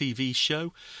Pointless TV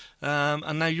show,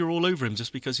 and now you're all over him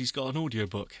just because he's got an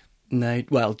audiobook. No,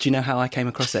 well, do you know how I came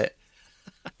across it?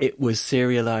 It was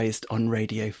serialised on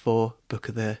Radio 4, Book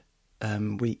of the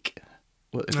Week.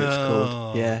 What it's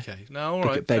called? Yeah. Okay. No, all Book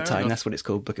right. at Bedtime. That's what it's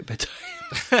called. Book at Bedtime.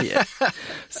 Yeah.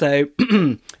 So,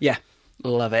 yeah,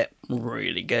 love it.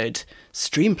 Really good.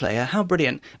 Stream Player. How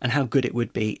brilliant, and how good it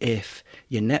would be if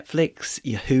your Netflix,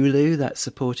 your Hulu that's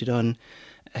supported on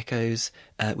Echoes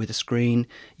with a screen,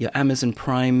 your Amazon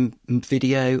Prime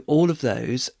Video, all of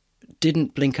those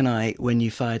didn't blink an eye when you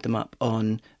fired them up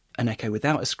on an Echo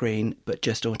without a screen, but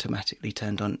just automatically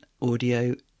turned on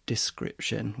audio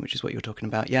description, which is what you're talking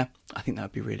about. Yeah, I think that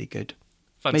would be really good.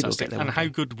 Fantastic. We'll and how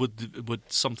good would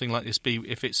something like this be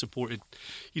if it supported,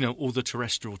 all the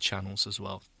terrestrial channels as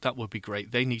well? That would be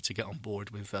great. They need to get on board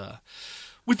with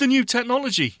the new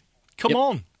technology. Come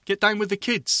on, get down with the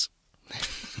kids.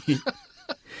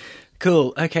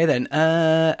 Cool. Okay then.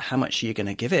 How much are you going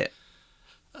to give it?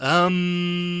 Oh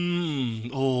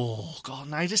God!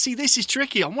 Now, to see, this is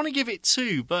tricky. I want to give it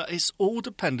 2, but it's all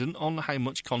dependent on how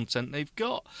much content they've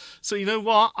got. So you know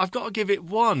what? I've got to give it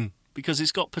 1 because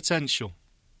it's got potential.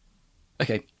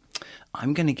 Okay,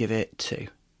 I'm going to give it 2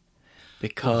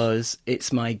 because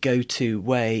it's my go-to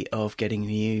way of getting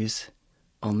news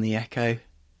on the Echo.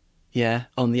 Yeah,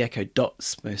 on the Echo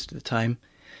Dots most of the time.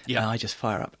 Yeah, I just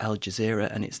fire up Al Jazeera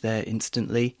and it's there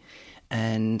instantly,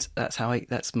 and that's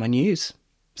my news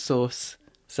source.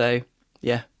 So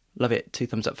yeah, love it. 2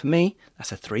 thumbs up for me.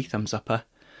 That's a 3 thumbs upper.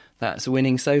 That's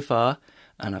winning so far,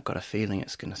 and I've got a feeling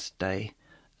it's going to stay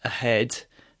ahead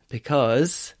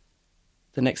because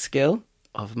the next skill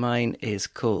of mine is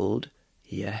called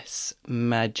Yes,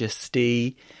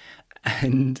 Majesty,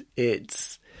 and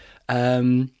it's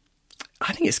I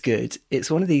think it's good. It's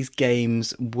one of these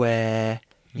games where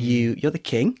you're the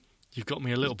king. You've got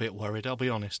me a little bit worried, I'll be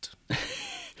honest.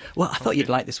 Well, I thought you'd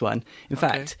like this one. In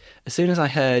fact, as soon as I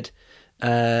heard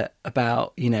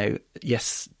about,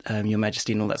 Yes, Your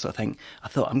Majesty and all that sort of thing, I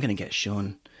thought I'm going to get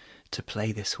Sean to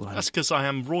play this one. That's because I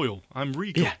am royal. I'm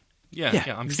regal.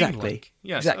 Yeah, I'm exactly. king-like.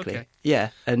 Yes, exactly. Okay. Yeah,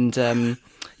 and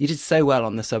you did so well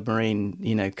on the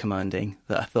Submarine, commanding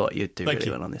that I thought you'd do really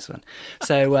well on this one.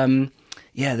 So,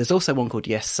 there's also one called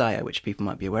Yes, Sire, which people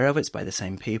might be aware of. It's by the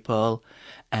same people,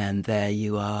 and there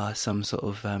you are, some sort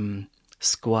of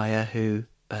squire who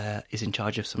is in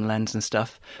charge of some lands and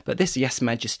stuff. But this Yes,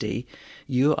 Majesty,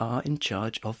 you are in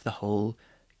charge of the whole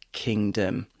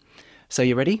kingdom. So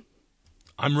you ready?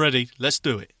 I'm ready. Let's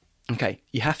do it. Okay,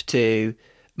 you have to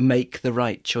make the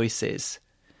right choices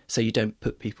so you don't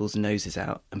put people's noses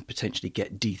out and potentially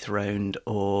get dethroned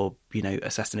or,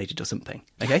 assassinated or something.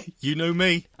 Okay? You know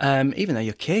me. Even though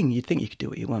you're king, you'd think you could do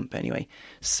what you want. But anyway,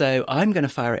 so I'm going to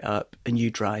fire it up and you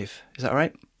drive. Is that all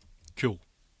right? Cool.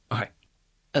 All right.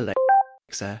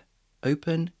 Alexa,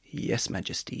 open Yes,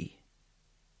 Majesty.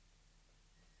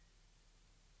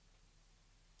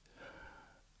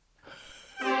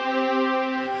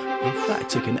 That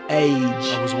took an age.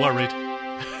 I was worried.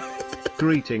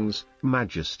 Greetings,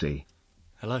 Majesty.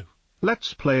 Hello.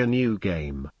 Let's play a new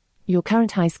game. Your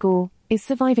current high score is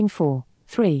surviving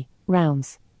 3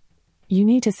 rounds. You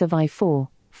need to survive 4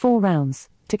 rounds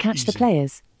to catch the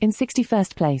players in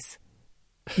 61st place.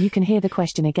 You can hear the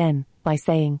question again by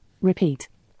saying, repeat.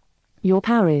 Your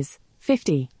power is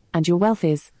 50, and your wealth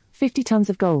is 50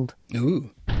 tons of gold. Ooh.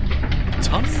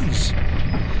 Tons?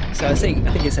 So I think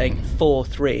it's saying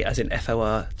 4-3, as in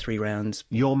FOR, 3 rounds.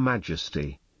 Your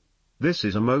Majesty. This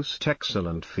is a most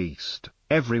excellent feast.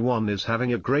 Everyone is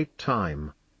having a great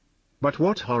time. But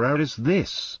what horror is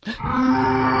this? Someone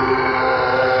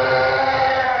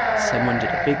did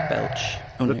a big belch.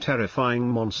 The terrifying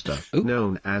monster,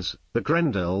 known as the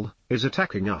Grendel, is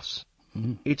attacking us.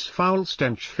 Its foul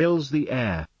stench fills the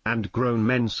air, and grown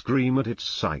men scream at its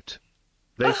sight.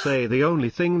 They say the only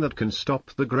thing that can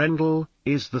stop the Grendel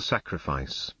is the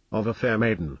sacrifice of a fair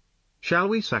maiden. Shall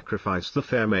we sacrifice the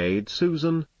fair maid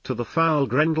Susan to the foul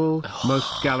Grendel,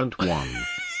 most gallant one?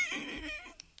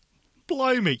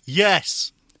 Blimey,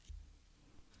 yes!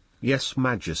 Yes,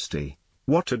 Majesty.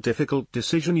 What a difficult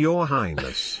decision, Your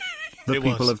Highness. The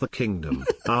people of the kingdom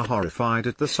are horrified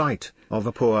at the sight of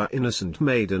a poor innocent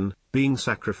maiden being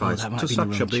sacrificed to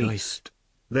such a beast.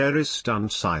 There is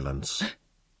stunned silence.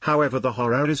 However, the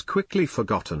horror is quickly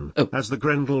forgotten as the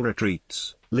Grendel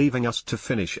retreats, leaving us to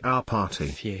finish our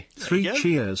party. 3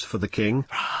 cheers for the king.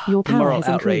 Your The power moral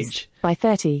has increased by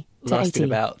 30 to lasted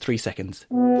 80. about 3 seconds.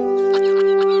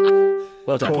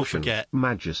 Well done. Caution,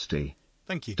 Majesty.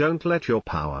 Thank you. Don't let your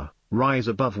power rise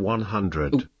above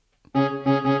 100.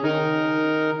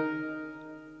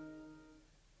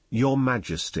 Your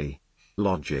Majesty.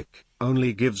 Logic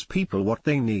only gives people what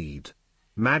they need.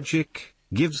 Magic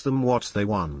gives them what they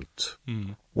want.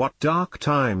 What dark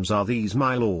times are these,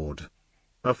 my lord?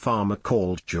 A farmer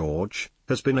called George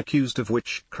has been accused of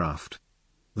witchcraft.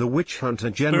 The witch hunter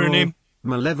general,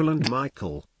 malevolent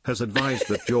Michael, has advised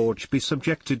that George be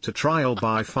subjected to trial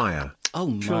by fire.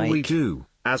 Shall we do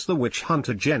as the witch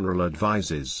hunter general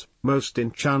advises, most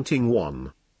enchanting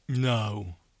one?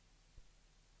 No.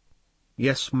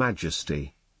 Yes,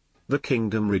 Majesty. The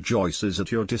kingdom rejoices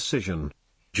at your decision.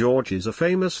 George is a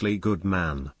famously good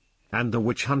man, and the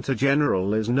witch hunter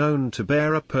general is known to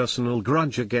bear a personal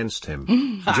grudge against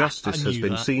him. Justice has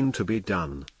been seen to be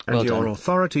done, and Well your done.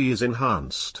 authority is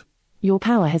enhanced. Your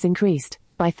power has increased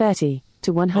by 30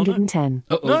 to 110.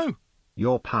 No!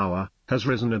 Your power has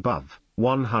risen above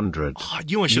 100. I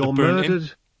knew I should You're have burned him.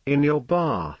 murdered in your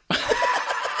bath.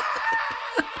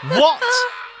 What?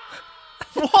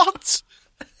 What?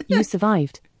 You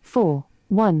survived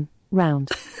 4-1 round.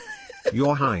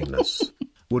 Your Highness,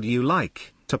 would you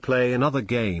like to play another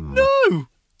game? No!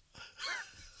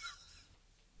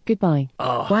 Goodbye.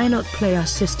 Why not play our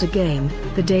sister game,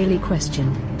 the Daily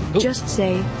Question? Just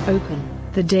say, open,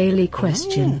 the Daily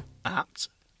Question. Apt.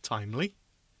 Timely.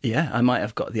 Yeah, I might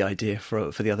have got the idea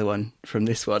for the other one from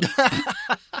this one.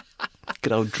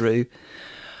 Good old Drew.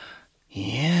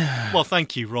 Yeah. Well,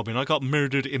 thank you, Robin. I got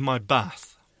murdered in my bath.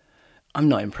 I'm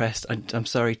not impressed. I'm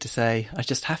sorry to say. I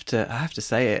just have to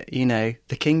say it. You know,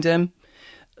 the kingdom,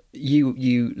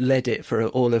 you led it for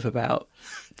all of about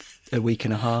a week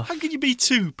and a half. How can you be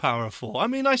too powerful? I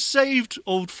mean, I saved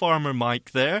old Farmer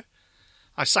Mike there.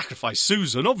 I sacrificed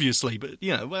Susan, obviously, but,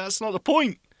 you know, well, that's not the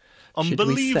point.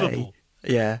 Unbelievable.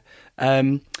 Yeah.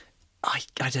 I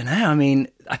don't know. I mean,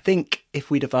 I think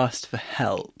if we'd have asked for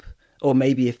help, or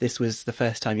maybe if this was the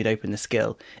first time you'd open the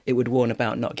skill, it would warn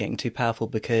about not getting too powerful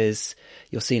because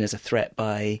you're seen as a threat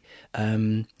by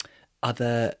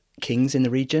other kings in the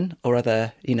region or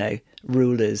other, you know,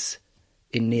 rulers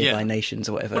in nearby nations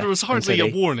or whatever. But it was hardly a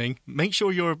warning. Make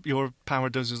sure your power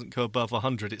doesn't go above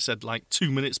 100. It said like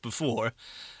 2 minutes before.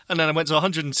 And then I went to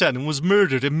 110 and was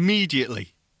murdered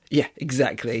immediately. Yeah,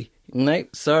 exactly. No,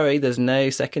 sorry, there's no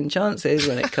second chances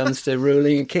when it comes to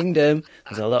ruling a kingdom.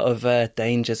 There's a lot of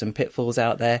dangers and pitfalls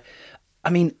out there.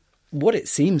 I mean, what it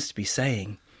seems to be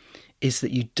saying is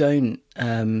that you don't,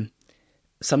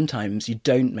 sometimes you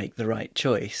don't make the right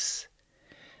choice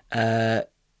that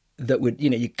would, you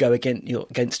know, you go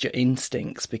against your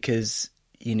instincts because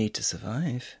you need to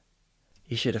survive.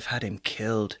 You should have had him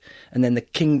killed. And then the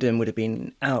kingdom would have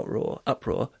been in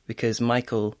uproar because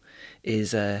Michael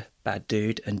is a bad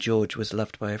dude and George was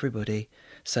loved by everybody.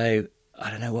 So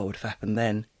I don't know what would have happened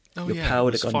then. Oh, Your yeah, power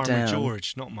would it have was gone Farmer down.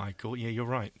 George, not Michael. Yeah, you're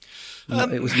right.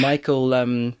 It was Michael,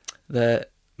 the...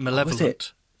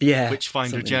 Malevolent. Yeah.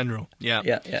 Witchfinder something. General. Yeah.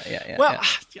 Yeah. Well,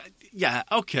 yeah,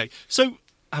 okay. So,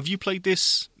 have you played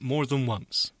this more than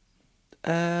once?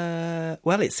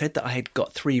 Well, it said that I had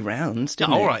got 3 rounds,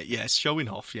 didn't it? All right, yes, showing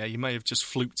off. Yeah, you may have just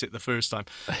fluked it the first time.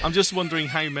 I'm just wondering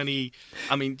how many...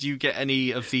 I mean, do you get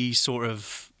any of these sort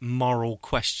of moral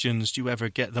questions? Do you ever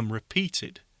get them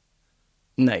repeated?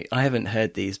 No, I haven't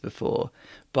heard these before,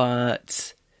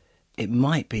 but it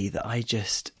might be that I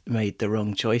just made the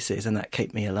wrong choices and that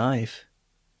kept me alive.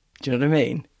 Do you know what I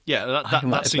mean? Yeah,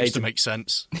 that seems to make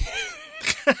sense.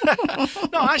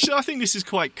 No, actually, I think this is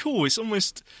quite cool. It's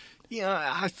almost...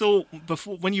 Yeah, I thought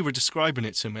before when you were describing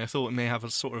it to me, I thought it may have a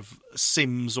sort of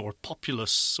Sims or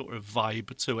Populous sort of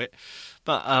vibe to it.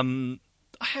 But I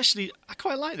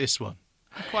quite like this one.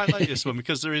 I quite like this one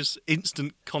because there is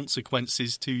instant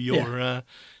consequences to your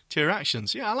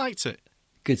actions. Yeah, I liked it.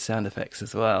 Good sound effects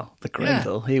as well. The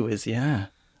Grendel, he was, I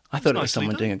thought it was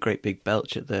someone doing a great big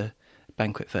belch at the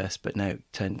banquet first, but no, it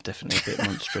turned definitely a bit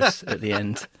monstrous at the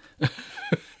end.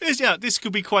 Yeah, this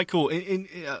could be quite cool.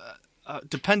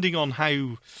 Depending on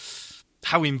how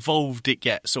how involved it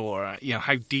gets, or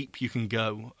how deep you can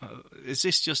go.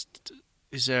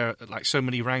 Is there like so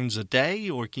many rounds a day,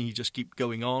 or can you just keep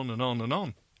going on and on and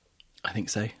on? I think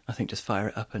so. I think just fire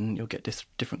it up and you'll get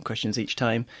different questions each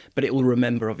time. But it will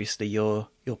remember, obviously, your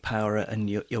power and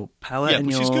your power and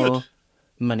which your is good.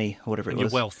 Money, or whatever it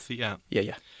was. Your wealth, yeah.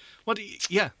 Yeah. Well,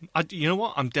 you know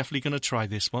what? I'm definitely going to try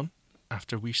this one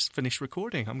after we finish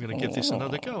recording. I'm going to give this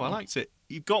another go. I liked it.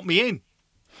 You got me in.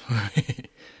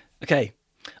 Okay.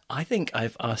 I think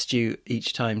I've asked you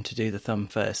each time to do the thumb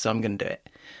first, so I'm going to do it.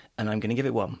 And I'm going to give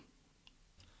it 1.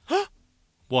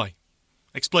 Why?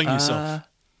 Explain yourself.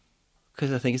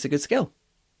 Because I think it's a good skill.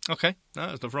 Okay, no,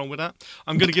 there's nothing wrong with that.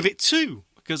 I'm going to give it 2,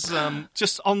 because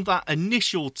just on that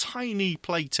initial tiny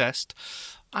play test,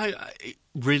 it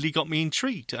really got me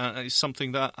intrigued. It's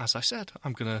something that, as I said,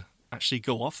 I'm going to actually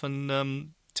go off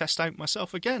and test out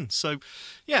myself again. So,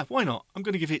 yeah, why not? I'm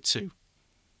going to give it 2.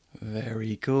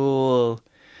 Very cool.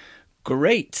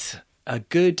 Great. A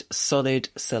good, solid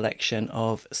selection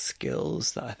of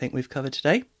skills that I think we've covered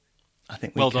today. I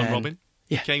think well done, Robin.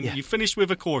 Yeah, You finished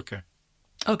with a corker.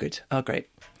 Oh, good. Oh, great.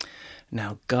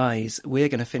 Now, guys, we're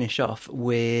going to finish off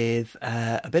with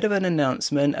a bit of an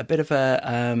announcement, a bit of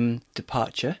a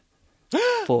departure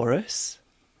for us.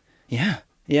 Yeah.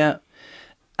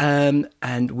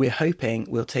 And we're hoping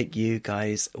we'll take you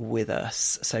guys with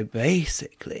us. So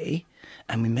basically,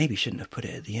 and we maybe shouldn't have put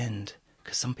it at the end,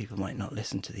 because some people might not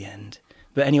listen to the end.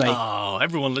 But anyway... Oh,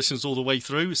 everyone listens all the way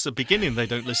through. It's the beginning they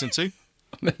don't listen to.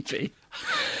 Maybe.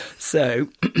 So...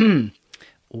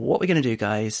 What we're going to do,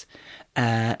 guys,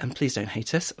 and please don't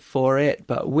hate us for it,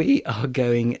 but we are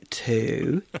going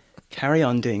to carry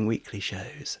on doing weekly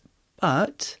shows.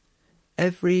 But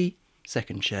every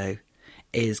second show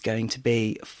is going to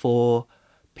be for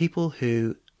people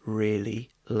who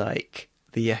really like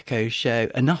the Echo Show,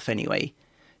 enough anyway,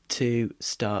 to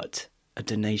start a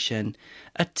donation,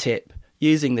 a tip,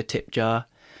 using the tip jar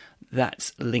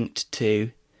that's linked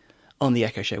to on the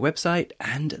Echo Show website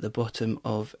and at the bottom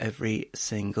of every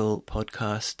single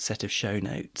podcast set of show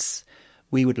notes.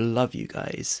 We would love you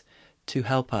guys to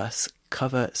help us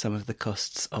cover some of the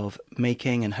costs of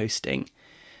making and hosting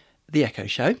the Echo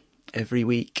Show every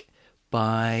week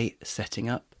by setting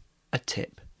up a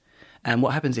tip. And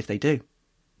what happens if they do?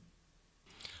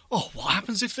 Oh, what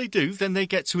happens if they do? Then they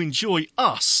get to enjoy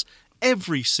us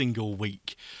every single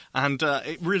week, and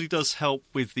it really does help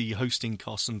with the hosting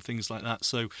costs and things like that.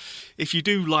 So if you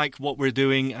do like what we're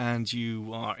doing and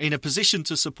you are in a position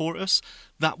to support us,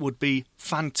 that would be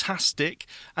fantastic.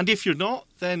 And if you're not,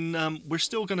 then we're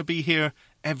still going to be here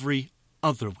every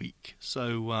other week.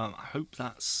 So I hope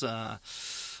that's I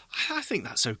think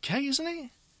that's okay, isn't it?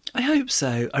 I hope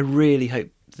so. I really hope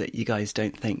that you guys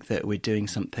don't think that we're doing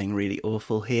something really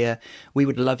awful here. We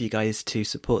would love you guys to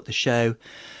support the show.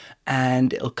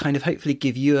 And it'll kind of hopefully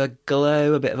give you a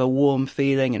glow, a bit of a warm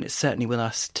feeling, and it certainly will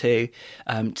us too,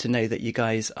 to know that you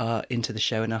guys are into the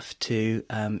show enough to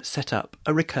set up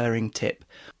a recurring tip.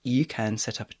 You can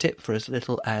set up a tip for as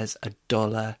little as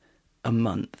 $1 a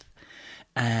month.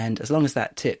 And as long as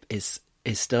that tip is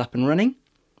still up and running,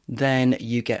 then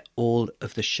you get all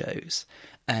of the shows.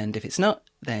 And if it's not,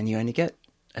 then you only get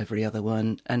every other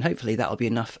one. And hopefully that'll be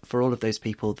enough for all of those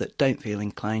people that don't feel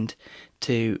inclined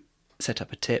to set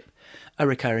up a tip, a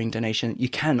recurring donation. You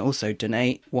can also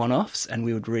donate one-offs, and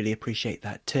we would really appreciate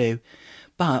that too.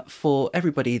 But for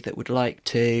everybody that would like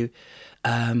to,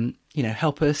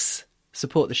 help us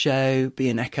support the show, be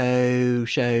an Echo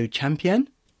Show champion,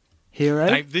 hero.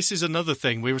 Now, this is another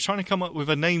thing. We were trying to come up with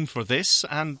a name for this,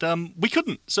 and we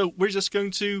couldn't. So we're just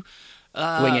going to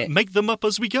make them up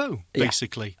as we go,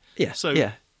 basically. Yeah.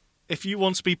 So if you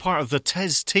want to be part of the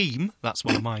TES team, that's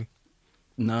one of mine.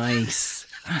 Nice.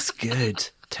 That's good.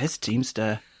 TES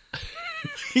Teamster.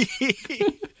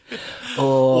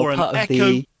 or part an of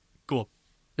Echo... Go on.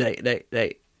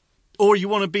 They. Or you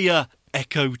want to be a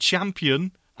Echo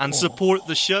champion and support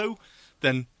the show,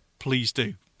 then please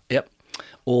do. Yep.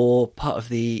 Or part of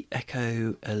the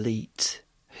Echo Elite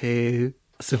who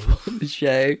support the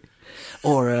show.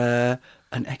 Or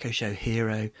an Echo Show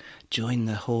hero. Join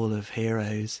the Hall of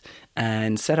Heroes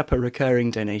and set up a recurring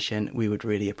donation. We would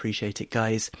really appreciate it,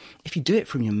 guys. If you do it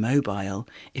from your mobile,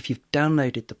 if you've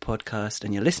downloaded the podcast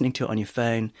and you're listening to it on your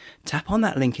phone, tap on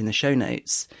that link in the show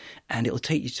notes and it will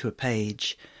take you to a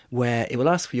page where it will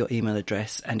ask for your email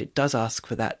address, and it does ask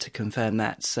for that to confirm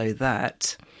that, so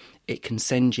that it can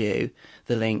send you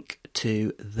the link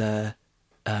to the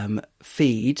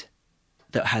feed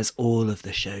that has all of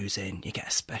the shows in. You get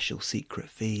a special secret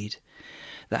feed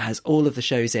that has all of the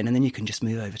shows in, and then you can just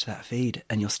move over to that feed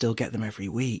and you'll still get them every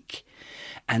week.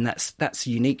 And that's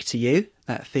unique to you,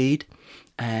 that feed.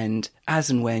 And as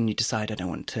and when you decide I don't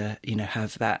want to,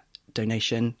 have that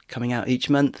donation coming out each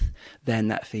month, then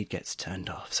that feed gets turned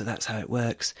off. So that's how it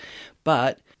works.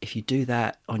 But if you do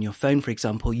that on your phone, for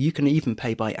example, you can even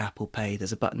pay by Apple Pay.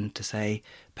 There's a button to say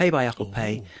pay by Apple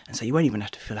Pay. And so you won't even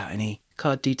have to fill out any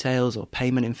card details or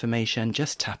payment information.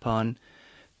 Just tap on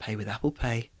pay with Apple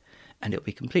Pay and it'll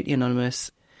be completely anonymous.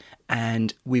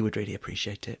 And we would really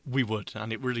appreciate it. We would.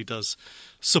 And it really does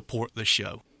support the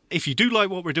show. If you do like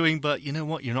what we're doing, but you know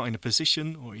what, you're not in a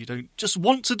position or you don't just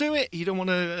want to do it, you don't want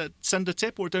to send a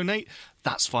tip or donate,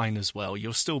 that's fine as well.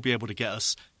 You'll still be able to get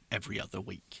us every other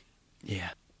week.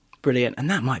 Yeah, brilliant. And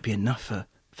that might be enough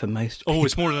for most people. Oh,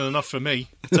 it's more than enough for me,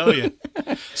 I tell you.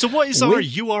 So what is our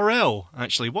URL,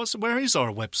 actually? Where is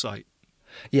our website?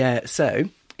 Yeah, so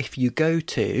if you go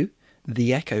to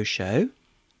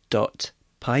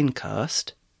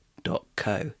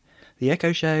theechoshow.pinecast.co,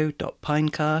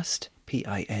 theechoshow.pinecast,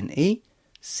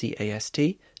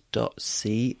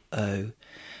 pinecast.co,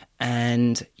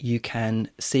 and you can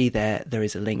see there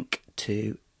is a link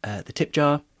to the tip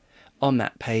jar. On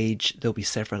that page there'll be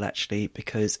several actually,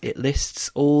 because it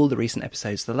lists all the recent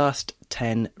episodes, the last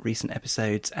 10 recent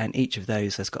episodes, and each of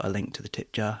those has got a link to the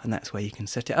tip jar, and that's where you can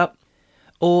set it up.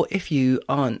 Or if you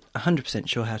aren't 100%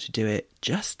 sure how to do it,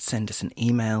 just send us an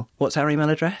email. What's our email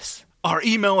address? Our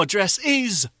email address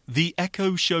is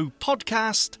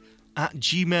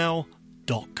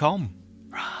theechoshowpodcast@gmail.com.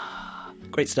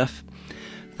 Great stuff.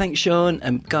 Thanks, Sean.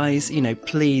 And guys,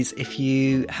 please, if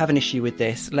you have an issue with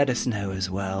this, let us know as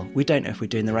well. We don't know if we're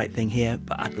doing the right thing here,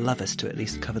 but I'd love us to at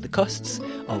least cover the costs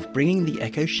of bringing the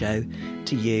Echo Show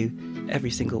to you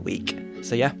every single week.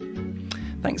 So yeah,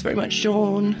 thanks very much,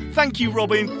 Sean. Thank you,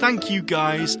 Robin. Thank you,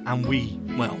 guys. And we,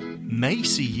 may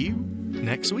see you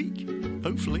next week,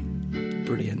 hopefully.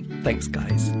 Brilliant. Thanks,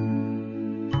 guys.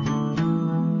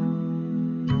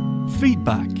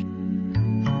 Feedback.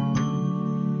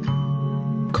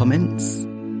 Comments.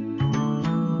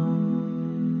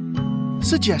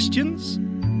 Suggestions.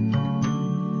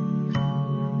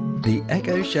 The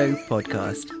Echo Show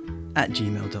Podcast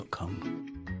 @gmail.com.